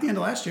did fine at the end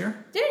of last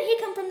year. Didn't he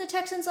come from the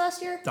Texans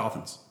last year?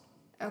 Dolphins.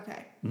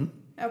 Okay.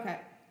 Mm-hmm. Okay.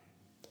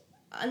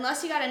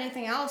 Unless you got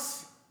anything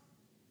else.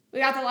 We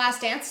got The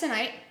Last Dance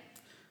tonight.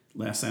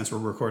 Last Dance, we're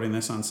recording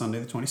this on Sunday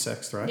the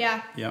 26th, right?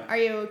 Yeah. Yep.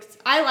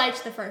 I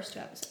liked the first 2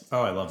 episodes.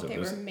 Oh, I loved it. They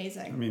were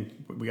amazing. I mean,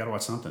 we got to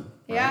watch something.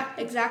 Right? Yeah,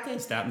 exactly.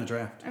 Stat in the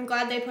draft. I'm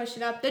glad they pushed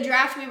it up. The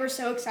draft, we were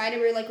so excited.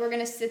 We were like, we're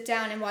going to sit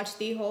down and watch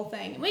the whole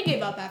thing. And we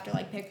gave up after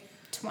pick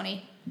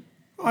 20.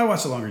 Oh, I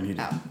watched it longer than you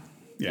did. Oh.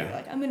 Yeah. We were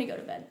like, I'm going to go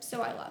to bed.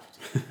 So I left.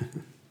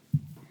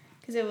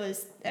 Because it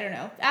was, I don't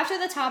know. After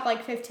the top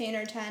 15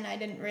 or 10, I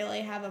didn't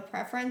really have a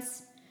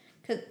preference.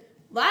 Because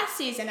last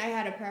season I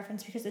had a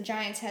preference because the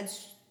Giants had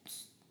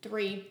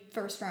 3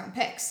 first-round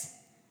picks.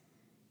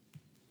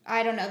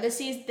 I don't know. This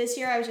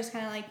year I was just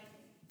kind of like,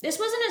 this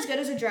wasn't as good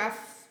as a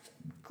draft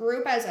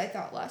group as I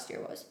thought last year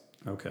was.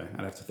 Okay.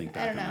 I'd have to think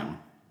back on that one.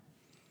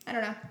 I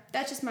don't know.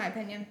 That's just my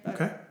opinion. But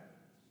okay.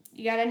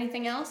 You got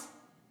anything else?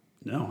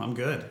 No, I'm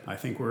good. I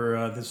think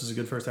this is a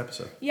good first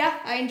episode. Yeah,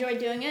 I enjoyed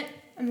doing it.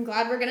 I'm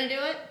glad we're going to do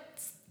it.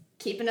 It's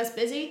keeping us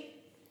busy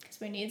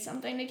because we need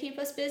something to keep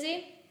us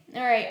busy.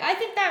 All right, I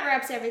think that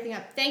wraps everything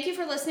up. Thank you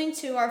for listening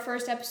to our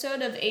first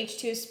episode of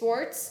H2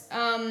 Sports.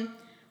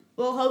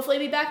 We'll hopefully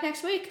be back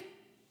next week.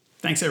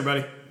 Thanks,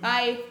 everybody.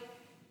 Bye.